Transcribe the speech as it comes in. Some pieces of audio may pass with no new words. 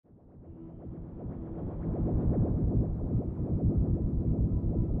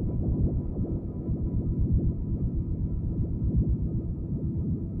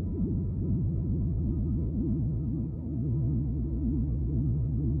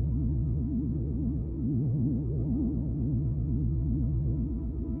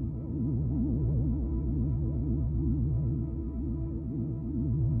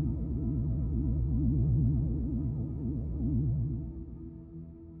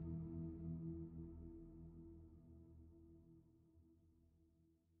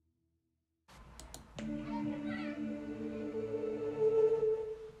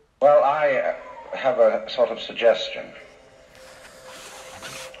Well, I have a sort of suggestion,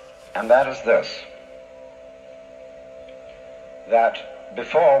 and that is this, that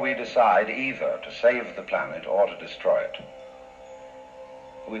before we decide either to save the planet or to destroy it,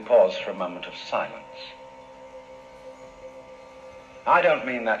 we pause for a moment of silence. I don't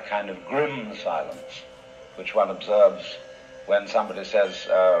mean that kind of grim silence which one observes when somebody says,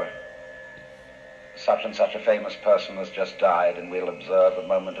 such and such a famous person has just died, and we'll observe a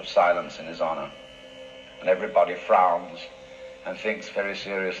moment of silence in his honor. And everybody frowns and thinks very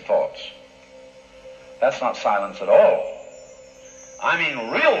serious thoughts. That's not silence at all. I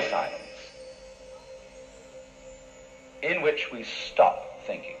mean real silence, in which we stop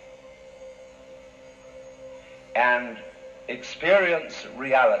thinking and experience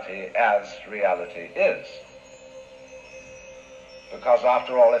reality as reality is. Because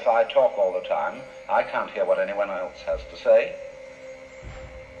after all, if I talk all the time, I can't hear what anyone else has to say.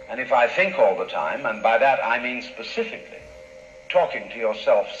 And if I think all the time, and by that I mean specifically talking to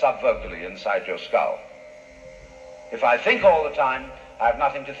yourself subvocally inside your skull, if I think all the time, I have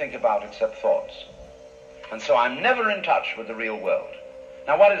nothing to think about except thoughts. And so I'm never in touch with the real world.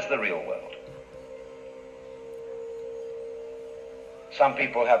 Now, what is the real world? Some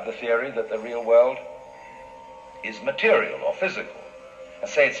people have the theory that the real world is material or physical. I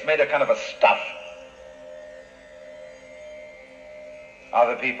say it's made of kind of a stuff.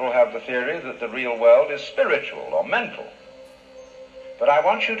 Other people have the theory that the real world is spiritual or mental. But I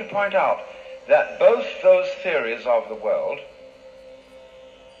want you to point out that both those theories of the world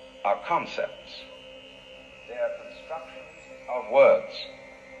are concepts. They are constructions of words.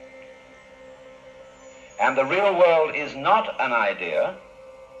 And the real world is not an idea.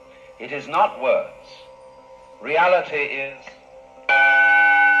 It is not words. Reality is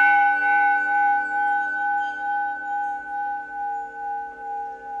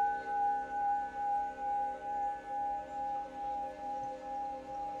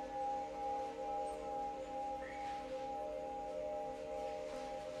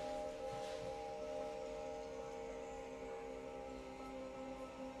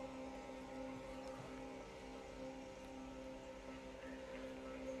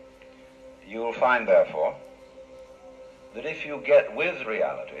you'll find, therefore, that if you get with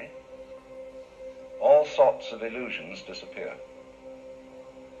reality, all sorts of illusions disappear.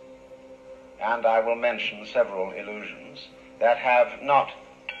 And I will mention several illusions that have not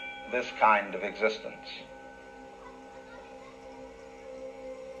this kind of existence.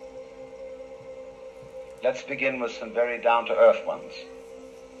 Let's begin with some very down-to-earth ones,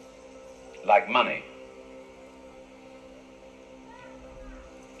 like money.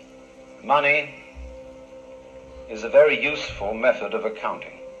 Money is a very useful method of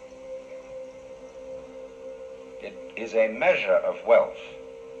accounting. It is a measure of wealth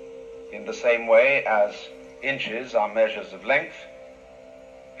in the same way as inches are measures of length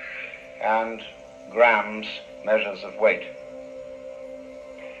and grams measures of weight.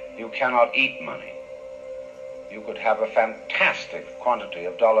 You cannot eat money. You could have a fantastic quantity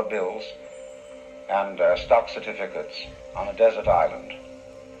of dollar bills and stock certificates on a desert island,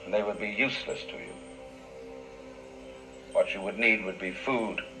 and they would be useless to you. What you would need would be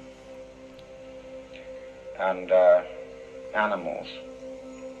food and animals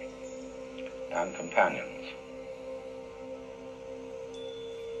and companions.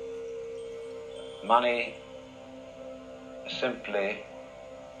 Money simply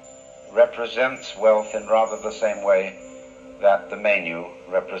represents wealth in rather the same way that the menu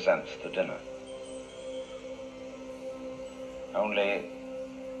represents the dinner. Only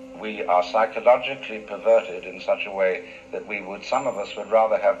we are psychologically perverted in such a way that some of us would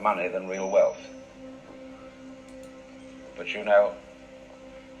rather have money than real wealth. But you know,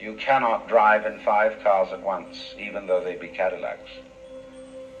 you cannot drive in 5 cars at once, even though they be Cadillacs.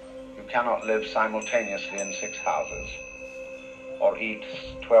 You cannot live simultaneously in 6 houses, or eat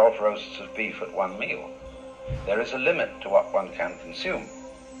 12 roasts of beef at one meal. There is a limit to what one can consume.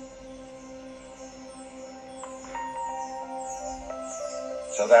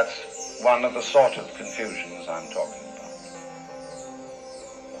 So that's one of the sort of confusions I'm talking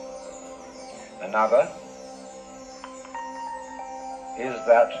about. Another is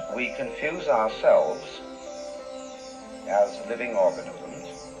that we confuse ourselves as living organisms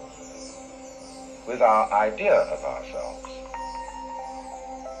with our idea of ourselves.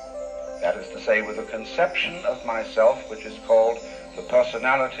 That is to say, with a conception of myself which is called the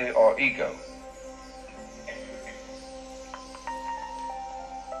personality or ego.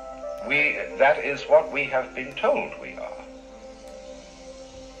 That is what we have been told we are.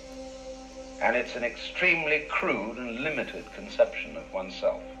 And it's an extremely crude and limited conception of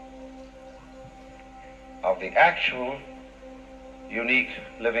oneself. of the actual, unique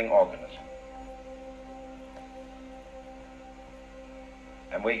living organism.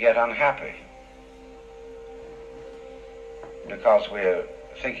 And we get unhappy because we're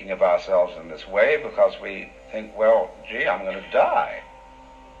thinking of ourselves in this way, because we think, well, gee, I'm going to die.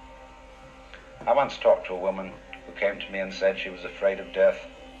 I once talked to a woman who came to me and said she was afraid of death.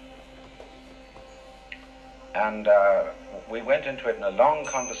 And we went into it in a long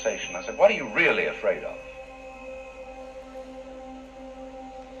conversation. I said, what are you really afraid of?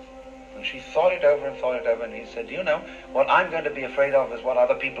 And she thought it over and thought it over, and he said, you know, what I'm going to be afraid of is what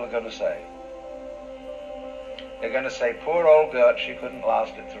other people are going to say. They're going to say, poor old Gert, she couldn't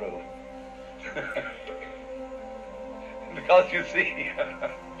last it through. Because you see,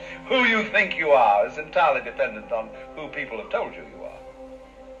 who you think you are is entirely dependent on who people have told you you are.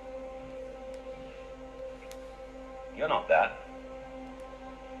 You're not that.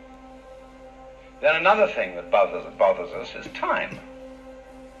 Then another thing that bothers us is time.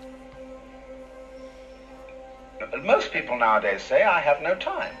 Most people nowadays say, I have no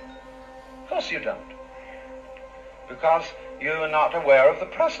time. Of course you don't. Because you are not aware of the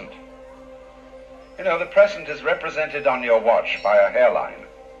present. You know, the present is represented on your watch by a hairline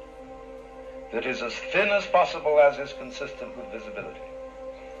that is as thin as possible, as is consistent with visibility.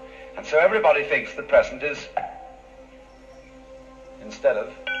 And so everybody thinks the present is, instead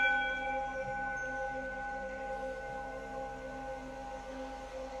of,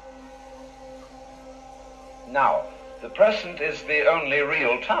 now, the present is the only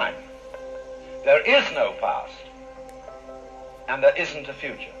real time. There is no past, and there isn't a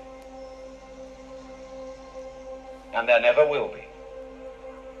future. And there never will be.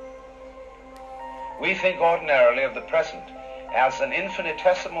 We think ordinarily of the present as an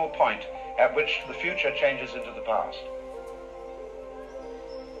infinitesimal point at which the future changes into the past.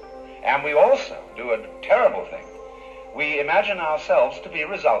 And we also do a terrible thing. We imagine ourselves to be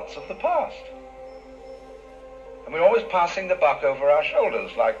results of the past. And we're always passing the buck over our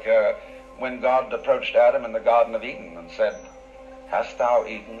shoulders, like when God approached Adam in the Garden of Eden and said, hast thou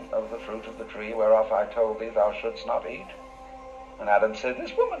eaten of the fruit of the tree whereof I told thee thou shouldst not eat? And Adam said,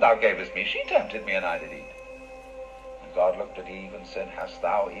 this woman thou gavest me, she tempted me, and I did eat. And God looked at Eve and said, hast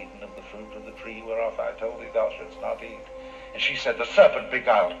thou eaten of the fruit of the tree whereof I told thee thou shouldst not eat? And she said, the serpent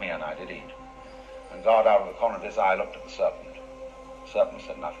beguiled me, and I did eat. And God, out of the corner of his eye, looked at the serpent. The serpent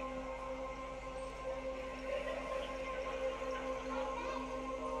said nothing.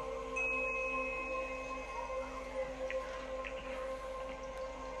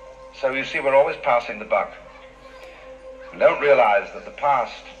 So you see, we're always passing the buck. And don't realize that the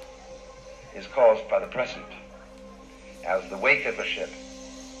past is caused by the present, as the wake of a ship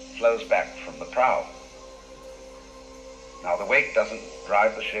flows back from the prow. Now, the wake doesn't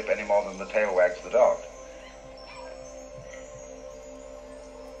drive the ship any more than the tail wags the dog.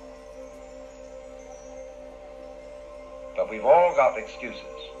 But we've all got excuses.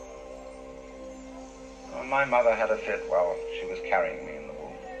 Well, my mother had a fit while she was carrying me in the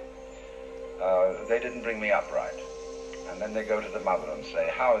womb. They didn't bring me up right. And then they go to the mother and say,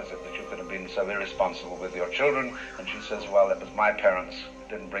 how is it that you could have been so irresponsible with your children? And she says, well, it was my parents who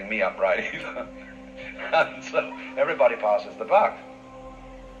didn't bring me up right either. And so everybody passes the buck.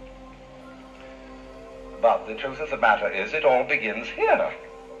 But the truth of the matter is, it all begins here.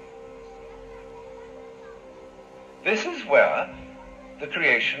 This is where the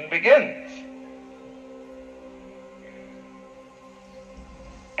creation begins.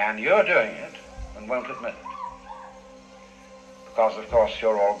 And you're doing it and won't admit it. Because, of course,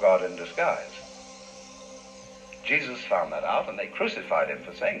 you're all God in disguise. Jesus found that out, and they crucified him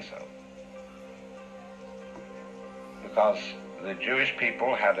for saying so. Because the Jewish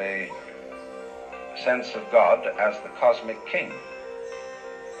people had a sense of God as the cosmic king,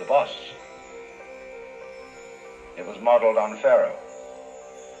 the boss. It was modeled on Pharaoh,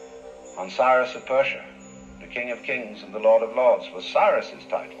 on Cyrus of Persia. The King of Kings and the Lord of Lords was Cyrus's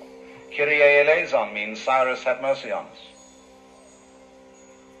title. Kyrie eleison means Cyrus have mercy on us.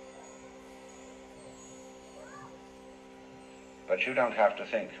 But you don't have to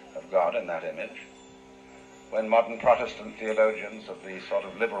think of God in that image. When modern Protestant theologians of the sort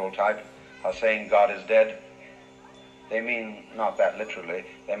of liberal type are saying God is dead, they mean not that literally,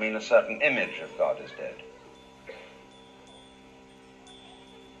 they mean a certain image of God is dead.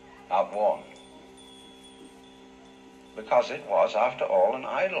 Outworn. Because it was, after all, an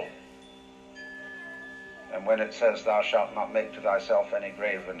idol. And when it says, thou shalt not make to thyself any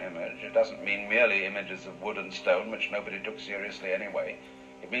graven image, it doesn't mean merely images of wood and stone, which nobody took seriously anyway.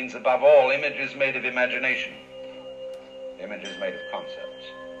 It means, above all, images made of imagination, images made of concepts.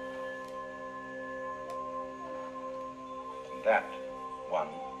 that one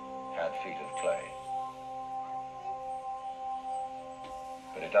had feet of clay.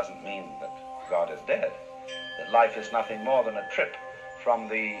 But it doesn't mean that God is dead, that life is nothing more than a trip from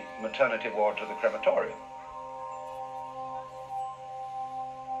the maternity ward to the crematorium.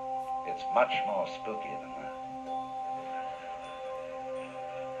 It's much more spooky than that.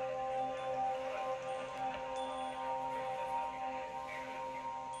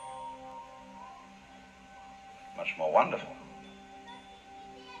 Much more wonderful.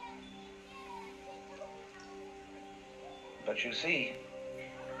 But you see,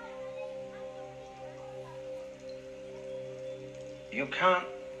 you can't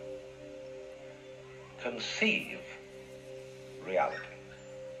conceive reality.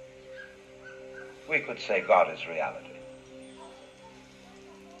 We could say God is reality.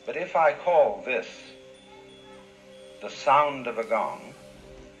 But if I call this the sound of a gong,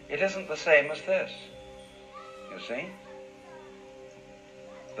 it isn't the same as this. You see?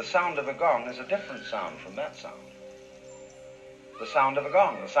 The sound of a gong is a different sound from that sound. The sound of a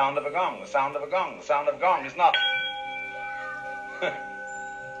gong, the sound of a gong, the sound of a gong, the sound of a gong is not.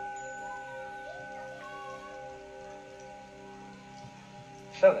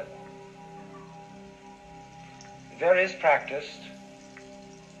 So then, there is practiced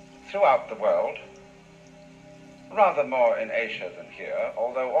throughout the world, rather more in Asia than here,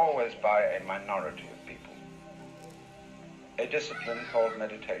 although always by a minority of people, a discipline called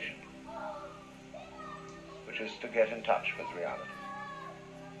meditation, which is to get in touch with reality.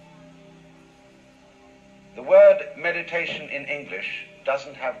 The word meditation in English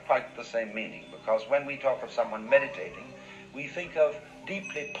doesn't have quite the same meaning, because when we talk of someone meditating, we think of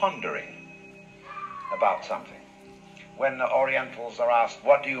deeply pondering about something. When the Orientals are asked,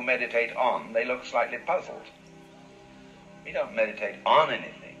 what do you meditate on? They look slightly puzzled. We don't meditate on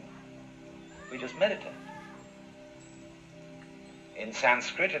anything. We just meditate. In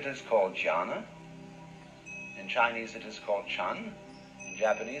Sanskrit it is called jhana. In Chinese it is called chan. In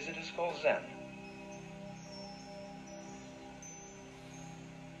Japanese it is called zen.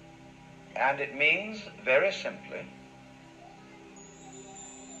 And it means, very simply,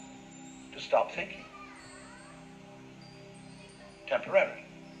 to stop thinking. Temporarily.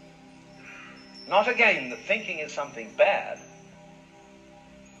 Not again that thinking is something bad,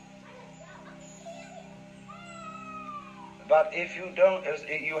 but if you don't,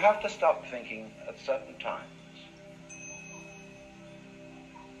 you have to stop thinking at certain times.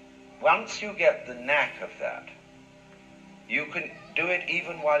 Once you get the knack of that, you can do it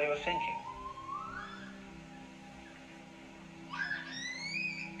even while you're thinking.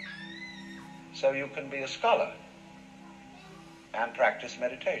 So you can be a scholar and practice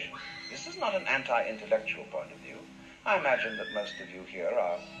meditation. This is not an anti-intellectual point of view. I imagine that most of you here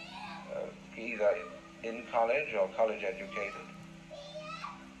are either in college or college educated.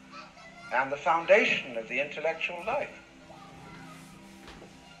 And the foundation of the intellectual life,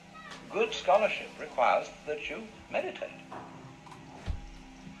 good scholarship, requires that you meditate.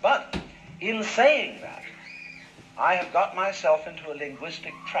 But in saying that, I have got myself into a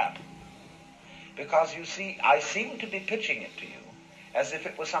linguistic trap. Because you see, I seem to be pitching it to you as if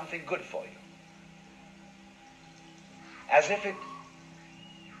it was something good for you. As if it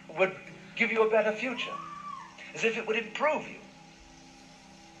would give you a better future. As if it would improve you.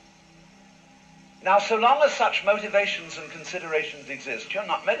 Now, so long as such motivations and considerations exist, you're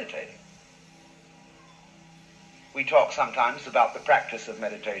not meditating. We talk sometimes about the practice of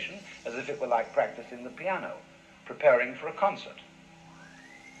meditation as if it were like practicing the piano, preparing for a concert.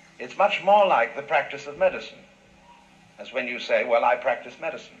 It's much more like the practice of medicine, as when you say, well, I practice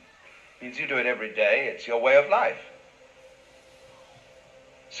medicine. It means you do it every day. It's your way of life.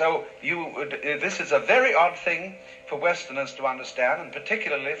 So this is a very odd thing for Westerners to understand, and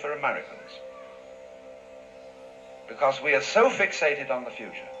particularly for Americans, because we are so fixated on the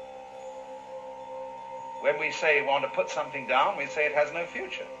future. When we say we want to put something down, we say it has no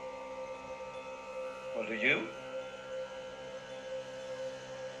future. Well, do you?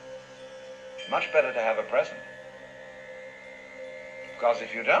 Much better to have a present. Because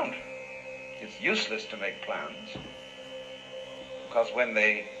if you don't, it's useless to make plans. Because when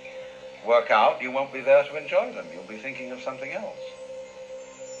they work out, you won't be there to enjoy them. You'll be thinking of something else.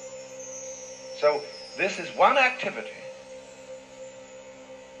 So this is one activity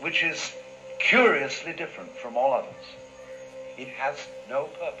which is curiously different from all others. It has no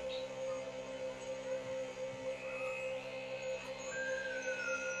purpose.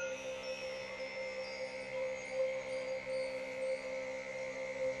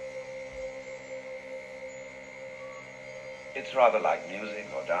 It's rather like music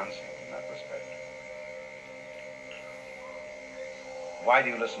or dancing in that respect. Why do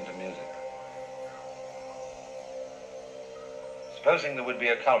you listen to music? Supposing there would be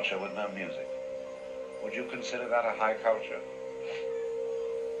a culture with no music, would you consider that a high culture?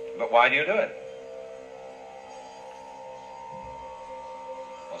 But why do you do it?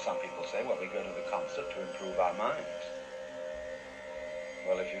 Well, some people say, well, we go to the concert to improve our minds.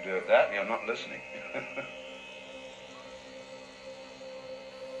 Well, if you do that, you're not listening.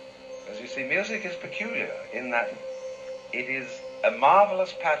 As you see, music is peculiar in that it is a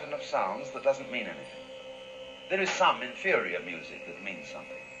marvelous pattern of sounds that doesn't mean anything. There is some inferior music that means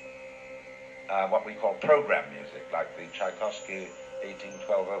something. What we call program music, like the Tchaikovsky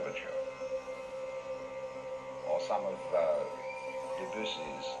 1812 Overture, or some of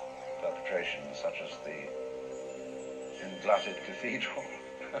Debussy's perpetrations, such as the Englutted Cathedral,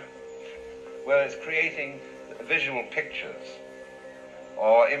 where it's creating visual pictures,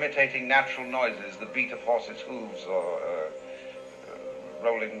 or imitating natural noises, the beat of horses' hooves, or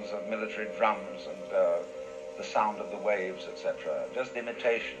rollings of military drums, and the sound of the waves, etc. Just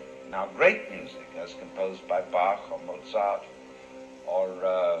imitation. Now, great music, as composed by Bach or Mozart, or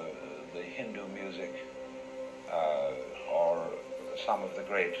the Hindu music, or some of the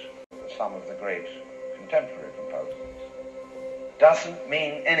great contemporary composers, doesn't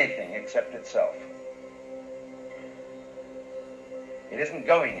mean anything except itself. It isn't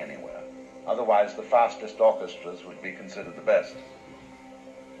going anywhere. Otherwise, the fastest orchestras would be considered the best.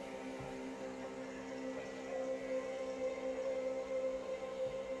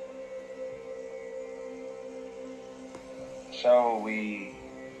 So we,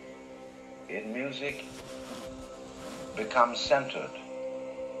 in music, become centered.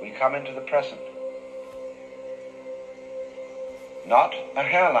 We come into the present. Not a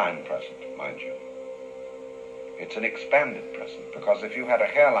hairline present, mind you. It's an expanded present, because if you had a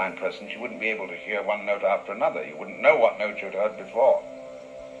hairline present, you wouldn't be able to hear one note after another. You wouldn't know what note you'd heard before.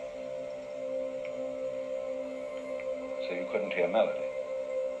 So you couldn't hear melody.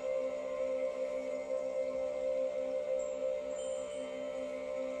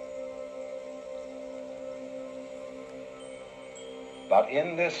 But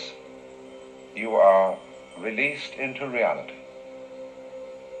in this, you are released into reality.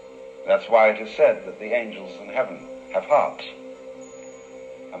 That's why it is said that the angels in heaven have harps,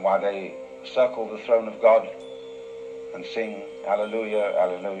 and why they circle the throne of God and sing Alleluia,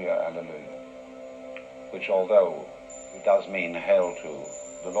 Alleluia, Alleluia, which, although it does mean hail to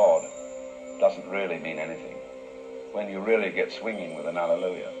the Lord, doesn't really mean anything. When you really get swinging with an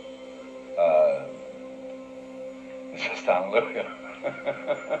Alleluia, it's just Alleluia.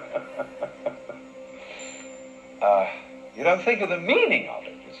 You don't think of the meaning of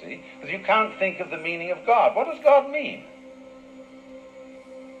it, you see, because you can't think of the meaning of God. What does God mean?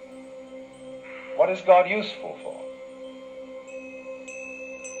 What is God useful for?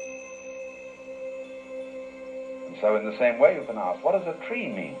 And so in the same way you can ask, what does a tree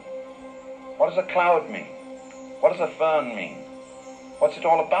mean? What does a cloud mean? What does a fern mean? What's it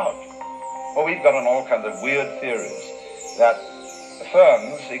all about? Well, we've got on all kinds of weird theories that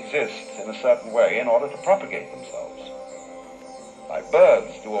ferns exist in a certain way in order to propagate themselves. Like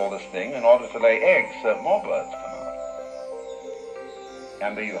birds do all this thing in order to lay eggs so that more birds come out.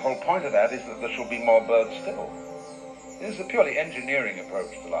 And the whole point of that is that there shall be more birds still. This is a purely engineering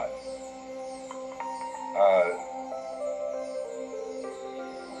approach to life.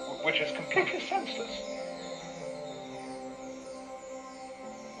 Which is completely senseless.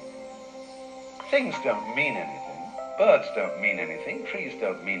 Things don't mean anything. Birds don't mean anything. Trees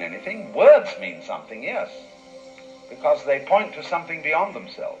don't mean anything. Words mean something, yes, because they point to something beyond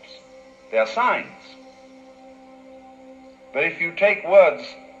themselves. They are signs. But if you take words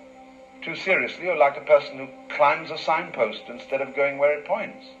too seriously, you're like a person who climbs a signpost instead of going where it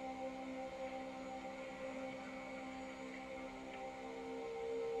points.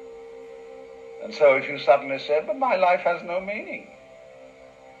 And so if you suddenly say, but my life has no meaning,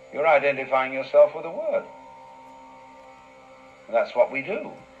 you're identifying yourself with a word. And that's what we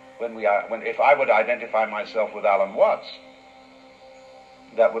do. If I would identify myself with Alan Watts,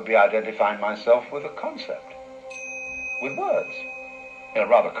 that would be identifying myself with a concept, with words. In a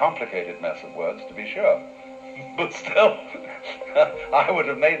rather complicated mess of words, to be sure. But still, I would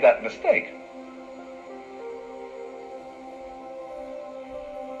have made that mistake.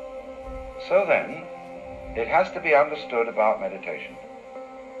 So then, it has to be understood about meditation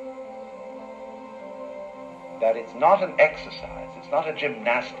that it's not an exercise, it's not a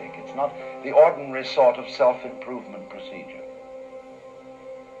gymnastic, it's not the ordinary sort of self-improvement procedure.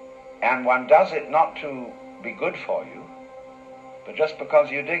 And one does it not to be good for you, but just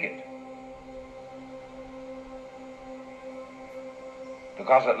because you dig it.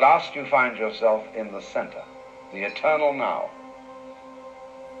 because at last you find yourself in the center, the eternal now,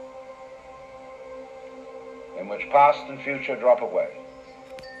 in which past and future drop away.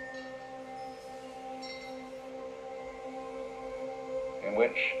 In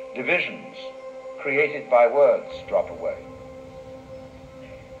which divisions created by words drop away.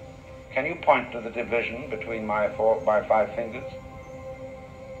 Can you point to the division between my 5 fingers?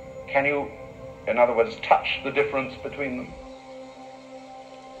 Can you, in other words, touch the difference between them?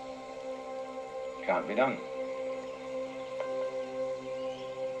 Can't be done.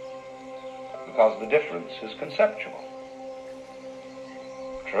 Because the difference is conceptual.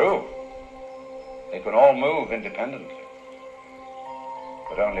 True, they can all move independently,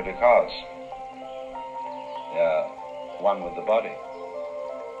 but only because they are one with the body.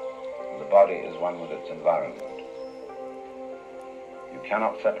 And the body is one with its environment. You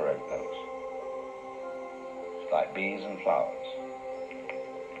cannot separate those. It's like bees and flowers.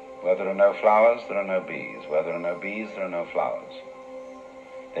 Where there are no flowers, there are no bees. Where there are no bees, there are no flowers.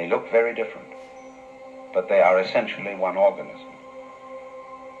 They look very different, but they are essentially one organism.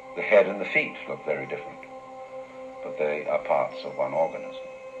 The head and the feet look very different, but they are parts of one organism.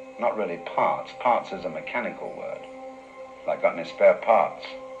 Not really parts. Parts is a mechanical word. Like got any spare parts?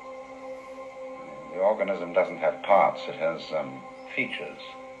 The organism doesn't have parts, it has features.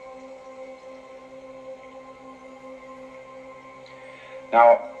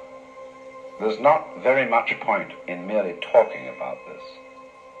 Now, there's not very much point in merely talking about this.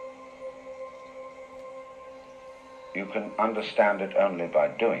 You can understand it only by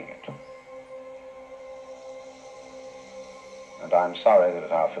doing it. And I'm sorry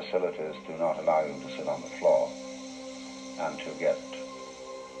that our facilities do not allow you to sit on the floor and to get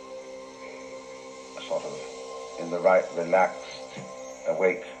a sort of in the right relaxed,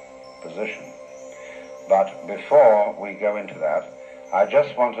 awake position. But before we go into that, I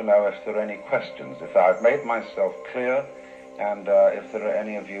just want to know if there are any questions, if I've made myself clear, and if there are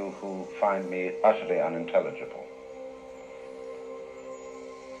any of you who find me utterly unintelligible.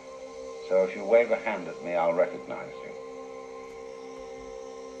 So if you wave a hand at me, I'll recognize you.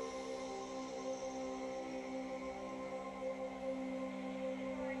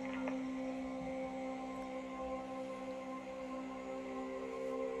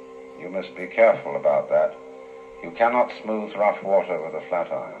 You must be careful about that. You cannot smooth rough water with a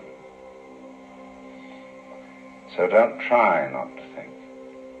flat iron. So don't try not to think.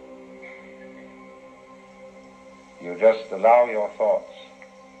 You just allow your thoughts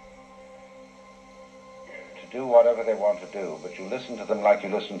to do whatever they want to do, but you listen to them like you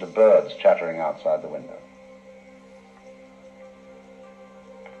listen to birds chattering outside the window.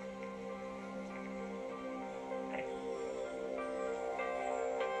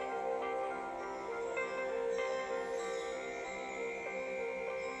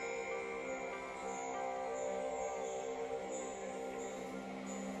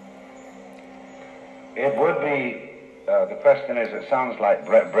 It would be, the question is, it sounds like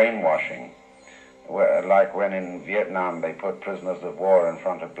brainwashing, like when in Vietnam they put prisoners of war in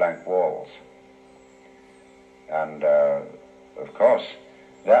front of blank walls. And, of course,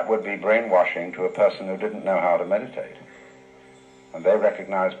 that would be brainwashing to a person who didn't know how to meditate. And they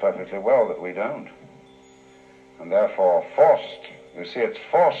recognize perfectly well that we don't. And therefore forced, you see, it's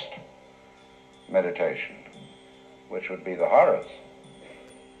forced meditation, which would be the horrors.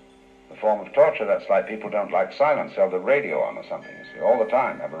 The form of torture, that's like people don't like silence. They have the radio on or something, you see, all the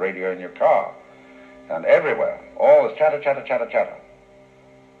time. Have a radio in your car. And everywhere. All this chatter, chatter, chatter, chatter.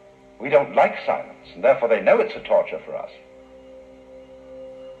 We don't like silence, and therefore they know it's a torture for us.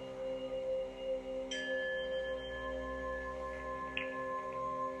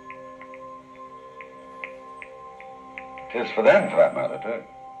 It is for them, for that matter, too.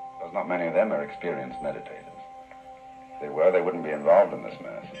 Because not many of them are experienced meditators. If they were, they wouldn't be involved in this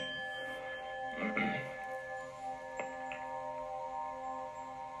mess.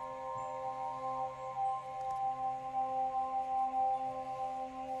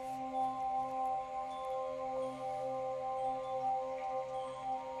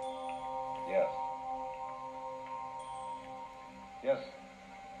 Yes. Yes.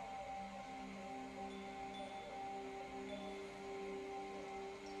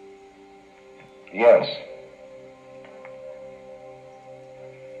 Yes.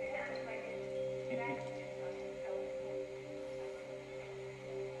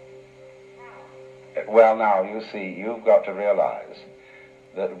 Well, now, you see, you've got to realize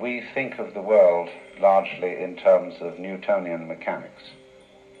that we think of the world largely in terms of Newtonian mechanics.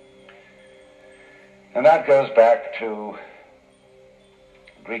 And that goes back to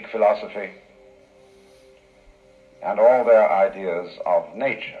Greek philosophy, and all their ideas of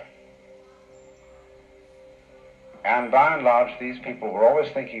nature. And by and large, these people were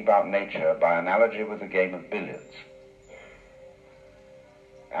always thinking about nature by analogy with the game of billiards.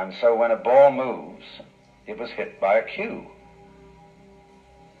 And so when a ball moves, it was hit by a cue.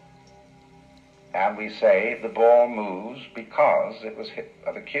 And we say the ball moves because it was hit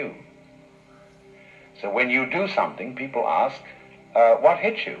by the cue. So when you do something, people ask, what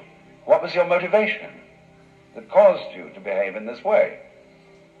hit you? What was your motivation that caused you to behave in this way?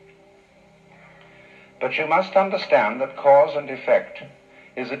 But you must understand that cause and effect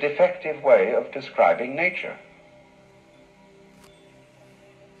is a defective way of describing nature.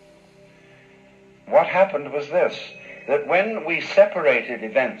 What happened was this, that when we separated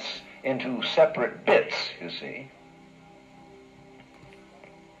events into separate bits, you see,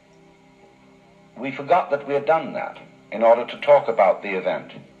 we forgot that we had done that in order to talk about the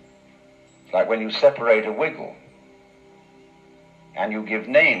event. It's like when you separate a wiggle and you give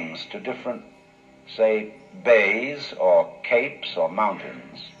names to different, say, bays or capes or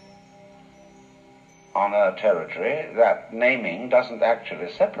mountains on a territory, that naming doesn't actually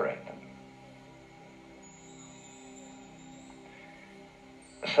separate them.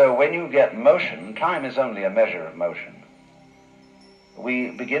 So when you get motion, time is only a measure of motion.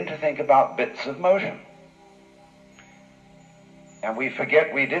 We begin to think about bits of motion. And we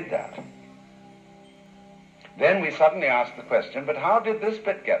forget we did that. Then we suddenly ask the question, but how did this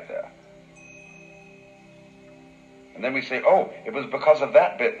bit get there? And then we say, oh, it was because of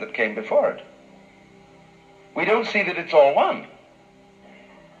that bit that came before it. We don't see that it's all one.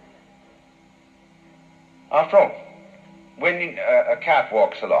 After all, when a cat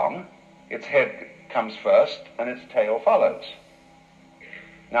walks along, its head comes first and its tail follows.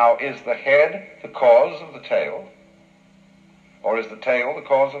 Now, is the head the cause of the tail, or is the tail the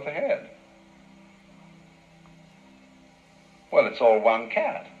cause of the head? Well, it's all one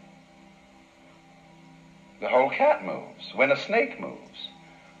cat. The whole cat moves. When a snake moves,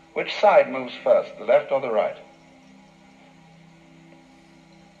 which side moves first, the left or the right?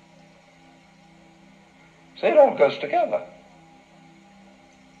 So it all goes together.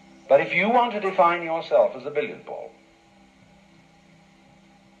 But if you want to define yourself as a billiard ball,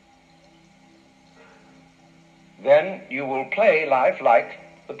 then you will play life like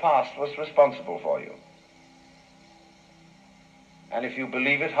the past was responsible for you. And if you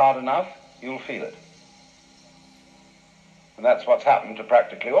believe it hard enough, you'll feel it. And that's what's happened to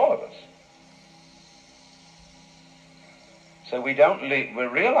practically all of us. So we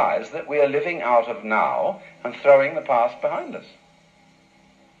realize that we are living out of now and throwing the past behind us.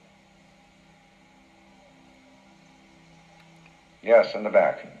 Yes, in the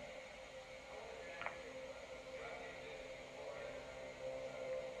back.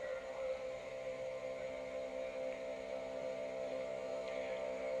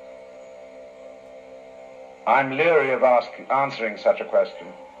 I'm leery of answering such a question.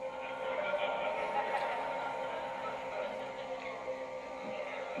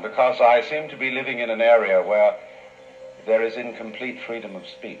 Because I seem to be living in an area where there is incomplete freedom of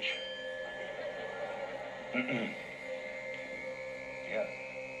speech. Yeah.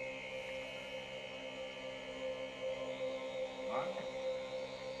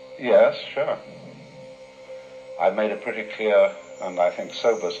 Yes, sure. I've made a pretty clear and I think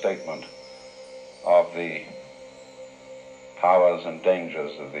sober statement of the powers and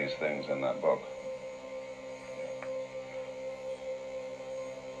dangers of these things in that book.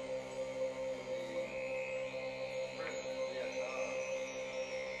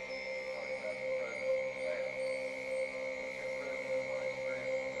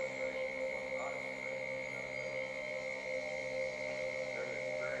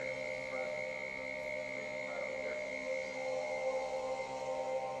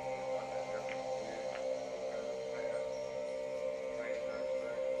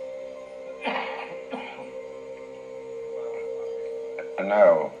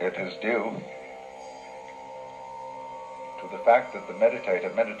 No, it is due to the fact that the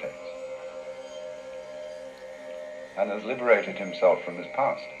meditator meditates and has liberated himself from his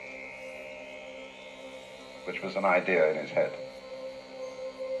past, which was an idea in his head.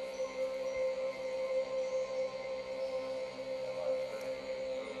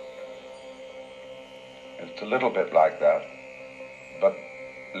 It's a little bit like that, but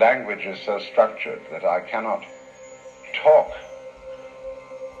language is so structured that I cannot talk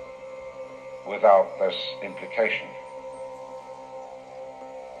without this implication.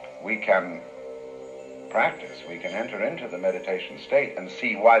 We can practice, we can enter into the meditation state and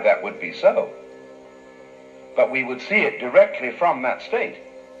see why that would be so. But we would see it directly from that state,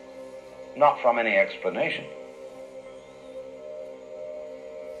 not from any explanation.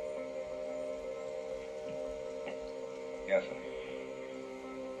 Yes, sir.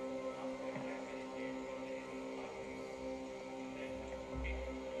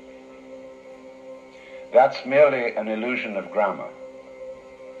 That's merely an illusion of grammar.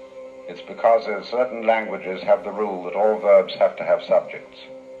 It's because certain languages have the rule that all verbs have to have subjects,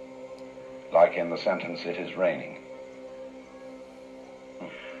 like in the sentence, "It is raining."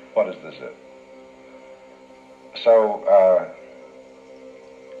 What is this? So,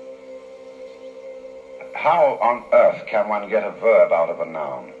 how on earth can one get a verb out of a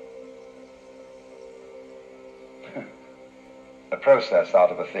noun? A process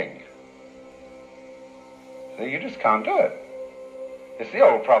out of a thing. So you just can't do it. It's the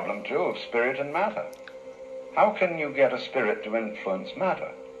old problem, too, of spirit and matter. How can you get a spirit to influence matter?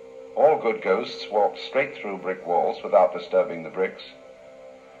 All good ghosts walk straight through brick walls without disturbing the bricks.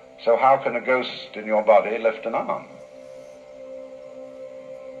 So how can a ghost in your body lift an arm?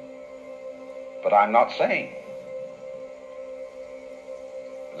 But I'm not saying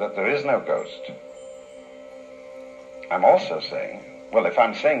that there is no ghost. I'm also saying, well, if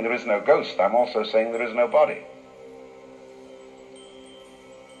I'm saying there is no ghost, I'm also saying there is no body.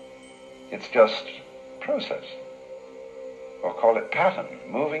 It's just process. Or call it pattern,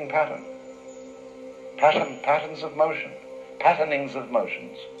 moving pattern. Patterns of motion. Patternings of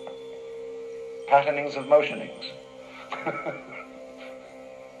motions. Patternings of motionings.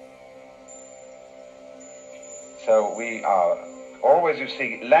 So we are always, you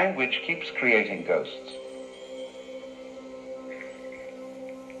see, language keeps creating ghosts.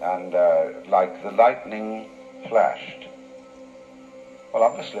 And like the lightning flashed. Well,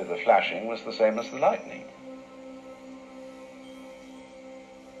 obviously the flashing was the same as the lightning.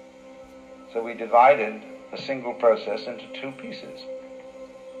 So we divided a single process into two pieces.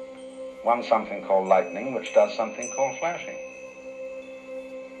 One something called lightning, which does something called flashing.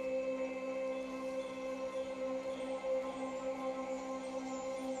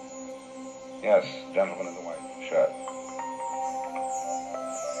 Yes, gentleman in the white shirt.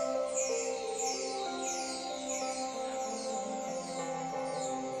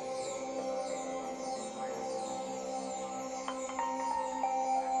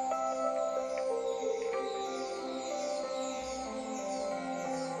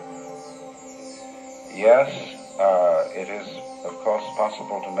 Yes, it is, of course,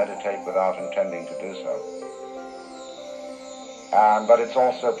 possible to meditate without intending to do so. But it's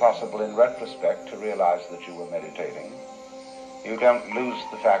also possible in retrospect to realize that you were meditating. You don't lose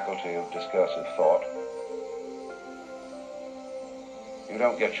the faculty of discursive thought. You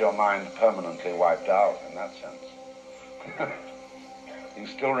don't get your mind permanently wiped out in that sense. You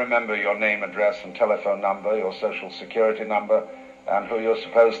still remember your name, address, and telephone number, your social security number, and who you're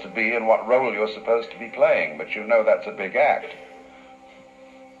supposed to be and what role you're supposed to be playing, but you know that's a big act.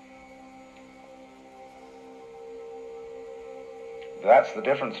 That's the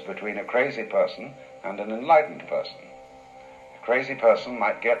difference between a crazy person and an enlightened person. A crazy person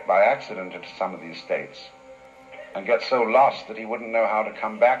might get by accident into some of these states and get so lost that he wouldn't know how to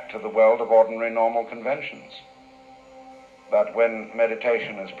come back to the world of ordinary normal conventions. But when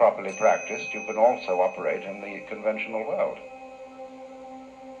meditation is properly practiced, you can also operate in the conventional world.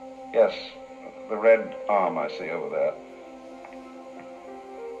 Yes, the red arm I see over there.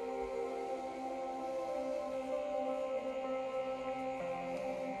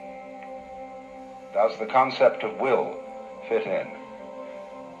 Does the concept of will fit in?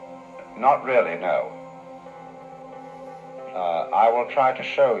 Not really, no. I will try to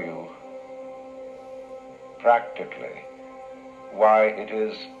show you practically why it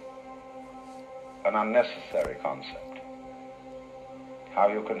is an unnecessary concept. How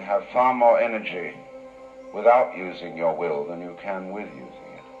you can have far more energy without using your will than you can with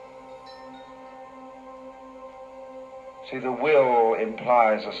using it. See, the will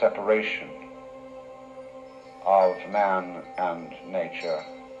implies a separation of man and nature,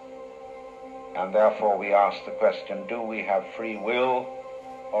 and therefore we ask the question, do we have free will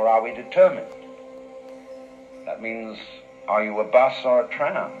or are we determined? That means, are you a bus or a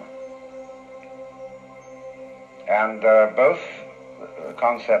tram? And both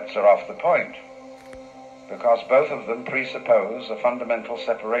concepts are off the point, because both of them presuppose a fundamental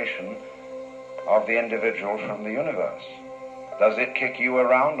separation of the individual from the universe. Does it kick you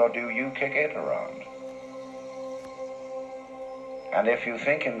around or do you kick it around? And if you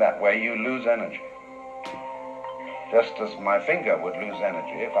think in that way, you lose energy. Just as my finger would lose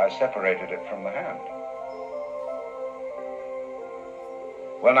energy if I separated it from the hand.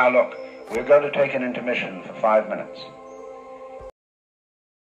 Well, now look, we're going to take an intermission for 5 minutes.